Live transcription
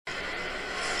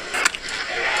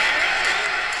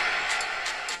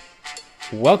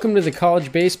Welcome to the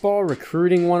College Baseball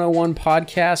Recruiting 101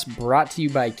 podcast, brought to you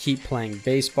by Keep Playing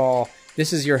Baseball.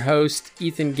 This is your host,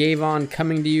 Ethan Gavon,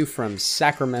 coming to you from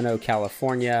Sacramento,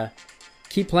 California.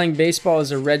 Keep Playing Baseball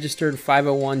is a registered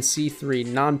 501c3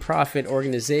 nonprofit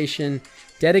organization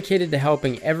dedicated to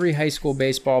helping every high school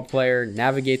baseball player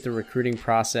navigate the recruiting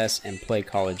process and play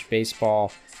college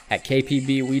baseball. At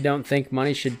KPB, we don't think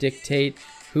money should dictate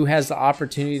who has the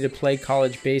opportunity to play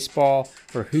college baseball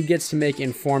or who gets to make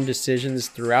informed decisions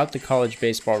throughout the college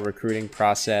baseball recruiting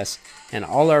process. And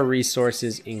all our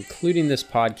resources, including this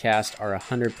podcast, are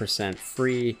 100%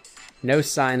 free. No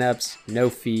signups, no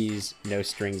fees, no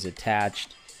strings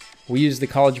attached. We use the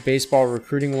College Baseball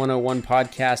Recruiting 101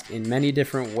 podcast in many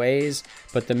different ways,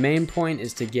 but the main point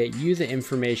is to get you the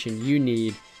information you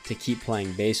need to keep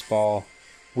playing baseball.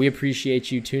 We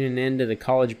appreciate you tuning in to the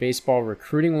College Baseball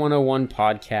Recruiting 101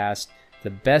 podcast, the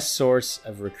best source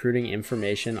of recruiting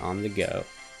information on the go.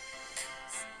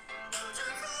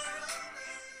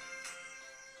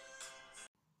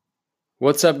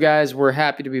 What's up, guys? We're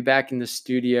happy to be back in the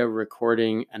studio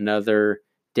recording another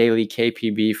daily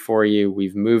KPB for you.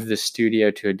 We've moved the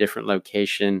studio to a different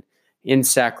location in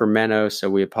Sacramento, so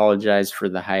we apologize for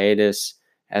the hiatus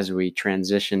as we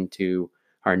transition to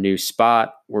our new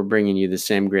spot. We're bringing you the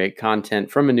same great content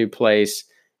from a new place.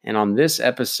 And on this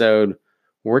episode,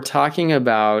 we're talking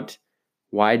about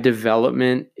why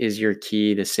development is your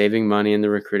key to saving money in the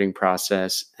recruiting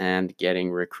process and getting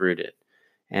recruited.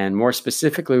 And more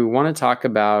specifically, we want to talk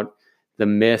about the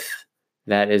myth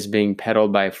that is being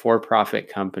peddled by for-profit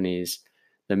companies,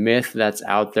 the myth that's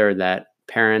out there that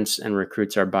parents and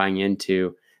recruits are buying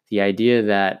into, the idea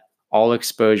that all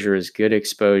exposure is good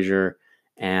exposure,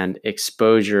 and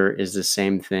exposure is the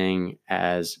same thing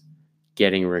as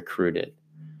getting recruited.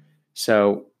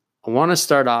 So I want to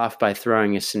start off by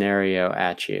throwing a scenario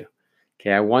at you.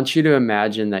 Okay, I want you to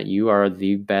imagine that you are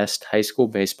the best high school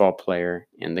baseball player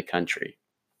in the country.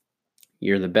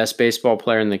 You're the best baseball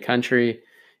player in the country.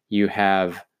 You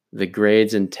have the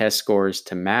grades and test scores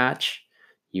to match.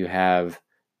 You have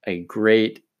a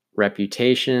great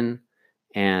reputation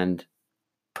and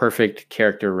perfect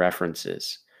character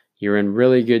references. You're in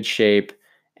really good shape.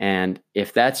 And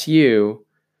if that's you,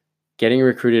 getting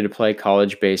recruited to play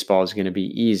college baseball is going to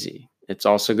be easy. It's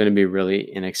also going to be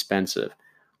really inexpensive.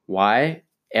 Why?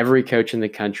 Every coach in the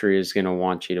country is going to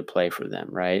want you to play for them,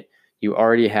 right? You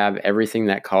already have everything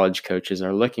that college coaches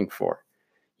are looking for.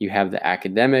 You have the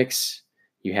academics,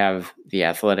 you have the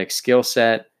athletic skill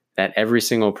set that every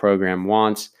single program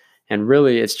wants. And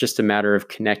really, it's just a matter of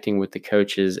connecting with the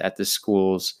coaches at the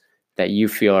schools that you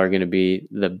feel are going to be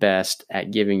the best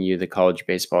at giving you the college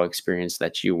baseball experience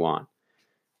that you want.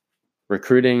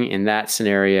 Recruiting in that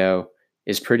scenario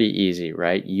is pretty easy,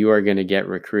 right? You are going to get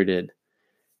recruited.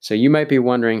 So you might be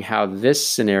wondering how this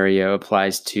scenario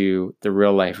applies to the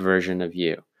real life version of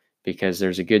you, because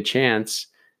there's a good chance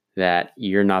that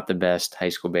you're not the best high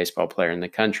school baseball player in the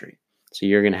country. So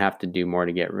you're going to have to do more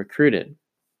to get recruited.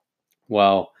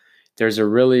 Well, there's a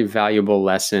really valuable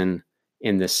lesson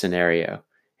in this scenario.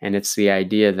 And it's the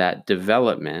idea that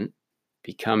development,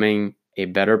 becoming a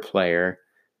better player,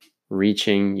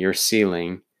 reaching your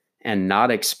ceiling, and not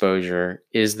exposure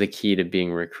is the key to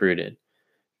being recruited.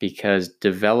 Because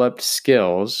developed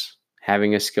skills,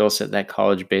 having a skill set that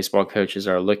college baseball coaches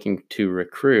are looking to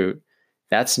recruit,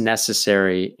 that's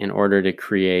necessary in order to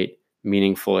create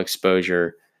meaningful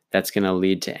exposure that's going to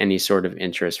lead to any sort of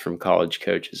interest from college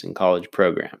coaches and college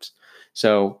programs.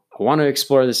 So I want to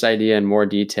explore this idea in more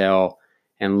detail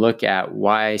and look at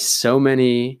why so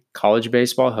many college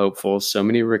baseball hopefuls, so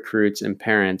many recruits and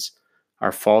parents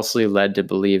are falsely led to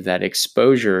believe that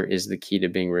exposure is the key to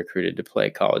being recruited to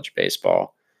play college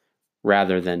baseball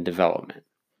rather than development.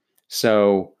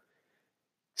 So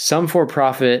some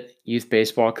for-profit youth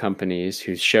baseball companies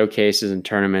whose showcases and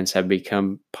tournaments have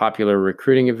become popular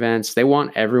recruiting events, they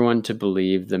want everyone to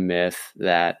believe the myth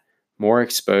that more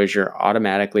exposure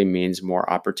automatically means more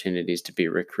opportunities to be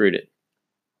recruited.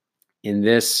 In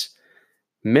this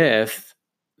myth,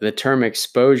 the term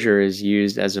exposure is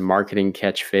used as a marketing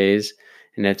catchphrase,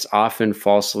 and it's often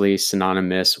falsely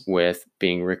synonymous with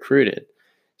being recruited.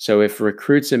 So if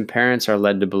recruits and parents are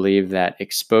led to believe that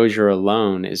exposure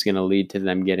alone is going to lead to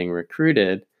them getting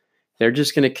recruited, they're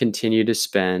just going to continue to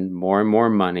spend more and more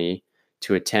money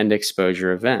to attend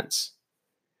exposure events.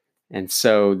 And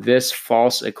so this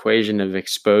false equation of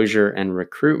exposure and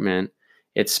recruitment,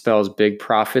 it spells big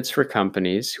profits for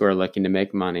companies who are looking to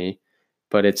make money,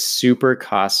 but it's super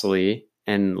costly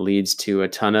and leads to a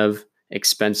ton of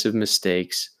expensive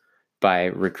mistakes by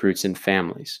recruits and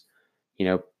families.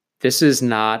 This is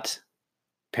not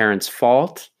parents'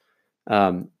 fault.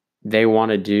 They want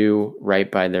to do right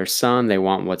by their son. They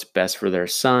want what's best for their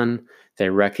son. They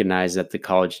recognize that the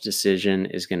college decision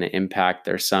is going to impact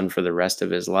their son for the rest of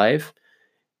his life.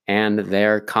 And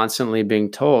they're constantly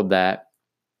being told that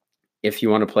if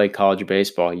you want to play college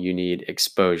baseball, you need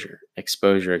exposure,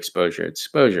 exposure, exposure,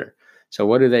 exposure. So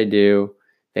what do?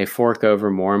 They fork over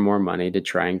more and more money to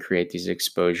try and create these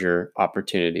exposure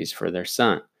opportunities for their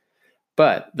son.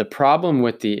 But the problem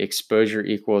with the exposure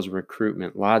equals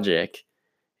recruitment logic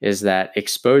is that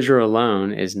exposure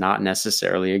alone is not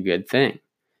necessarily a good thing.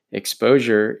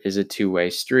 Exposure is a two-way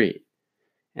street.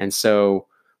 And so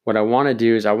what I want to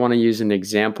do is I want to use an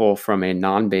example from a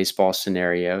non-baseball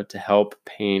scenario to help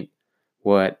paint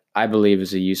what I believe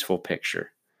is a useful picture.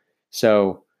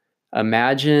 So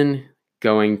imagine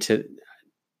going to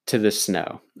the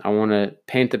snow. I want to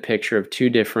paint the picture of two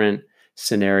different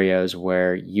scenarios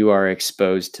where you are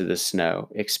exposed to the snow,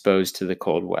 exposed to the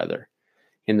cold weather.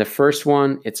 In the first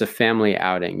one, it's a family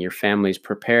outing. Your family's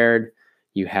prepared.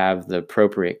 You have the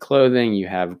appropriate clothing. You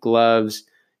have gloves.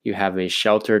 You have a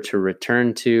shelter to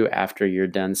return to after you're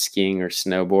done skiing or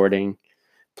snowboarding,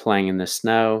 playing in the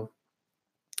snow.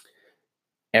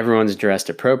 Everyone's dressed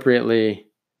appropriately.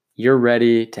 You're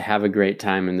ready to have a great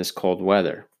time in this cold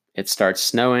weather. It starts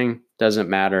snowing, doesn't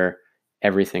matter,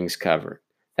 everything's covered.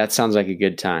 That sounds like a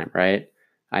good time, right?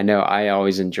 I know I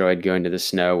always enjoyed going to the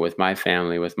snow with my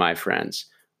family, with my friends,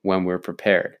 when we're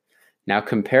prepared. Now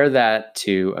compare that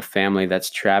to a family that's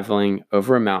traveling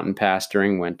over a mountain pass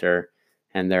during winter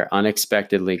and they're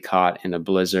unexpectedly caught in a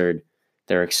blizzard.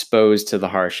 They're exposed to the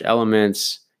harsh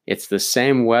elements. It's the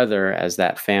same weather as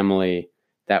that family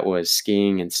that was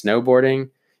skiing and snowboarding,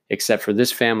 except for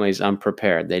this family is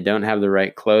unprepared. They don't have the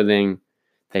right clothing.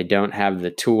 They don't have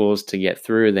the tools to get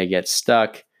through. They get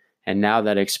stuck. And now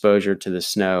that exposure to the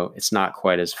snow, it's not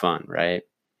quite as fun, right?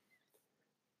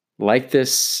 Like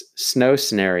this snow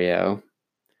scenario,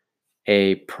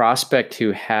 a prospect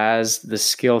who has the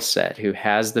skill set, who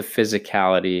has the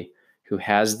physicality, who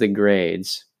has the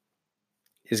grades,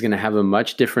 is going to have a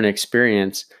much different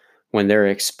experience when they're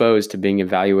exposed to being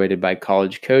evaluated by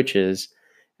college coaches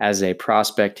as a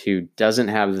prospect who doesn't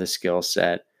have the skill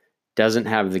set, doesn't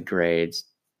have the grades,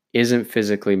 isn't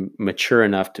physically mature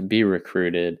enough to be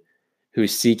recruited,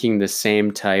 who's seeking the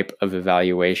same type of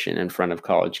evaluation in front of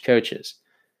college coaches.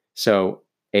 So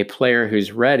a player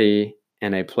who's ready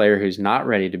and a player who's not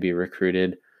ready to be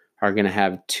recruited are going to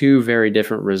have two very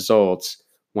different results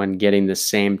when getting the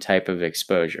same type of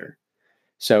exposure.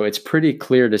 So it's pretty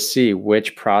clear to see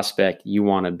which prospect you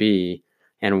want to be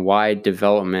and why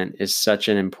development is such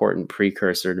an important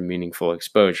precursor to meaningful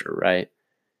exposure, right?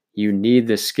 You need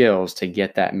the skills to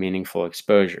get that meaningful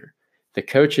exposure. The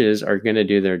coaches are going to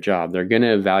do their job. They're going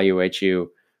to evaluate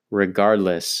you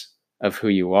regardless of who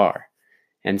you are.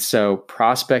 And so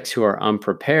prospects who are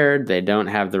unprepared, they don't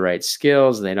have the right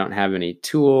skills, they don't have any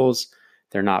tools,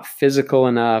 they're not physical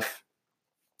enough,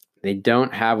 they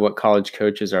don't have what college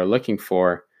coaches are looking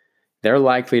for, they're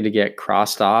likely to get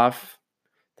crossed off,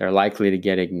 they're likely to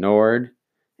get ignored,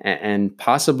 and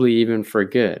possibly even for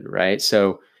good, right?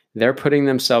 So they're putting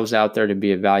themselves out there to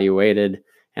be evaluated,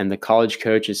 and the college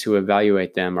coaches who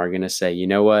evaluate them are going to say, you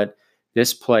know what?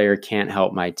 This player can't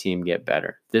help my team get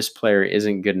better. This player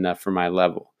isn't good enough for my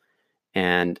level.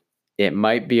 And it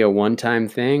might be a one-time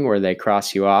thing where they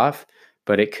cross you off,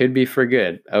 but it could be for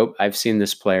good. Oh, I've seen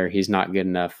this player. He's not good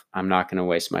enough. I'm not going to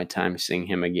waste my time seeing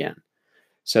him again.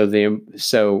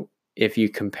 So if you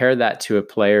compare that to a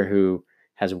player who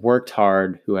has worked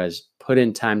hard, who has put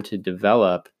in time to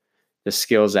develop the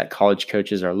skills that college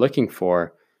coaches are looking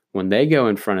for, when they go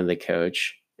in front of the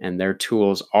coach and their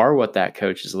tools are what that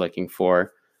coach is looking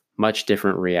for, much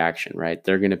different reaction, right?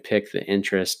 They're going to pick the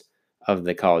interest of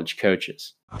the college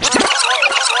coaches.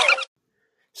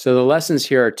 So the lessons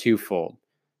here are twofold.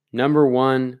 Number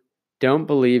one, don't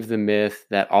believe the myth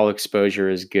that all exposure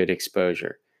is good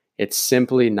exposure. It's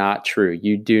simply not true.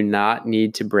 You do not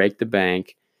need to break the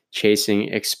bank chasing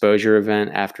exposure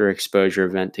event after exposure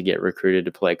event to get recruited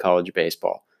to play college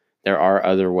baseball. There are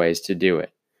other ways to do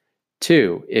it.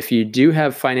 Two, if you do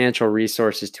have financial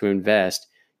resources to invest,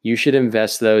 you should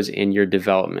invest those in your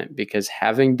development because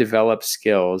having developed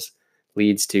skills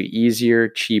leads to easier,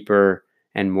 cheaper,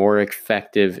 and more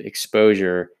effective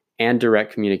exposure and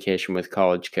direct communication with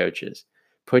college coaches.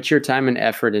 Put your time and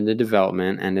effort into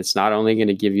development, and it's not only going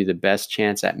to give you the best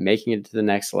chance at making it to the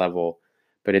next level,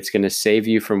 but it's going to save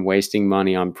you from wasting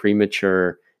money on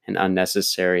premature and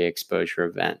unnecessary exposure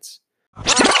events.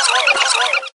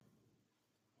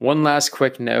 One last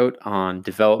quick note on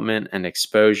development and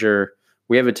exposure.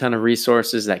 We have a ton of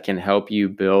resources that can help you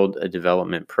build a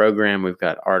development program. We've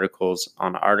got articles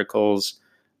on articles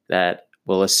that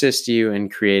will assist you in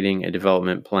creating a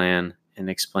development plan and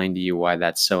explain to you why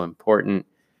that's so important.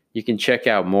 You can check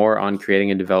out more on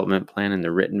creating a development plan in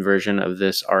the written version of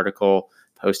this article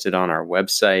posted on our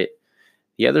website.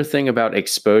 The other thing about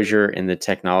exposure in the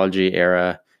technology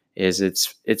era is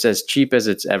it's as cheap as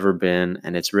it's ever been,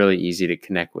 and it's really easy to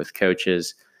connect with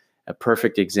coaches. A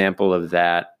perfect example of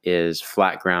that is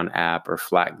Flatground app or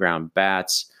Flatground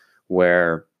Bats,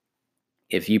 where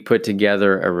if you put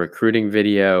together a recruiting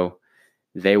video,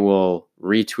 they will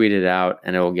retweet it out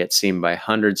and it will get seen by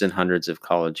hundreds and hundreds of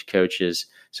college coaches.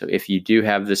 So if you do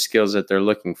have the skills that they're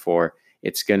looking for,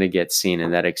 it's going to get seen,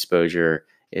 and that exposure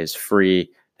is free.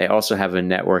 They also have a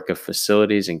network of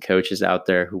facilities and coaches out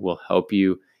there who will help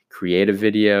you create a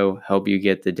video, help you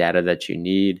get the data that you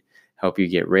need, help you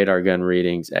get radar gun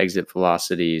readings, exit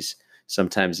velocities,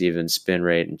 sometimes even spin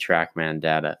rate and TrackMan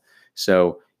data.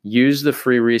 So use the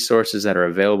free resources that are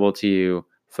available to you,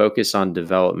 focus on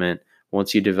development.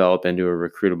 Once you develop into a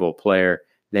recruitable player,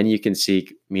 then you can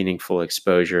seek meaningful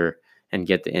exposure and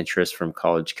get the interest from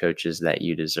college coaches that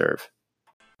you deserve.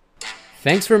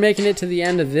 Thanks for making it to the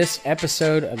end of this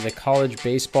episode of the College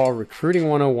Baseball Recruiting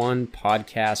 101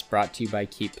 podcast, brought to you by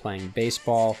Keep Playing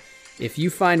Baseball. If you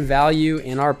find value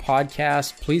in our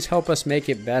podcast, please help us make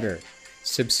it better.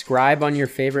 Subscribe on your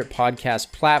favorite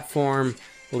podcast platform,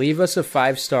 leave us a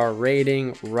 5-star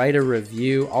rating, write a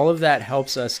review. All of that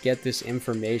helps us get this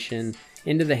information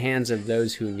into the hands of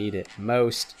those who need it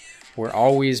most. We're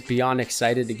always beyond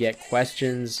excited to get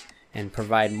questions and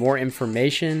provide more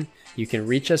information. You can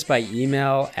reach us by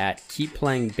email at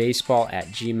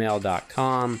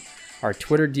keepplayingbaseball@gmail.com. Our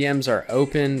Twitter DMs are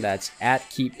open. That's at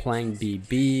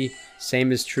keepplayingbb.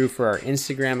 Same is true for our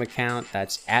Instagram account.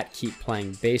 That's at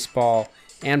keepplayingbaseball,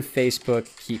 and Facebook,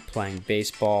 Keep Playing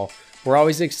Baseball. We're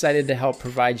always excited to help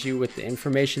provide you with the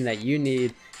information that you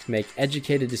need to make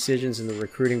educated decisions in the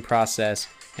recruiting process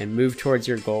and move towards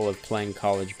your goal of playing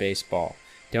college baseball.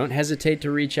 Don't hesitate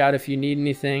to reach out if you need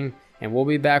anything, and we'll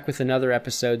be back with another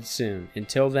episode soon.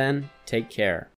 Until then, take care.